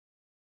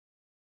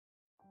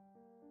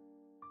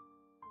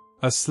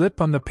A slip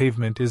on the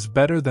pavement is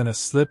better than a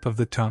slip of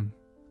the tongue.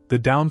 The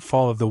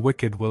downfall of the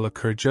wicked will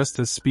occur just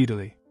as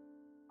speedily.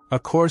 A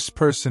coarse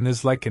person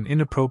is like an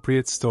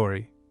inappropriate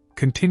story,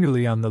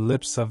 continually on the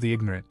lips of the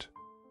ignorant.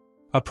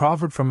 A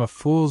proverb from a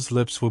fool's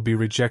lips will be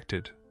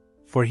rejected,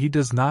 for he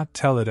does not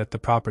tell it at the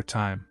proper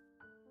time.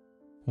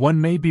 One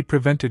may be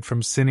prevented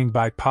from sinning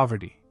by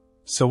poverty,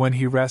 so when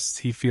he rests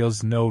he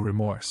feels no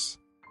remorse.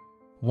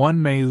 One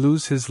may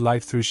lose his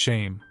life through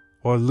shame,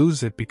 or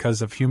lose it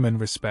because of human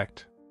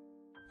respect.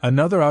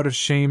 Another out of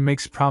shame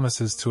makes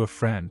promises to a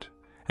friend,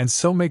 and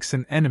so makes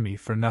an enemy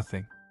for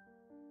nothing.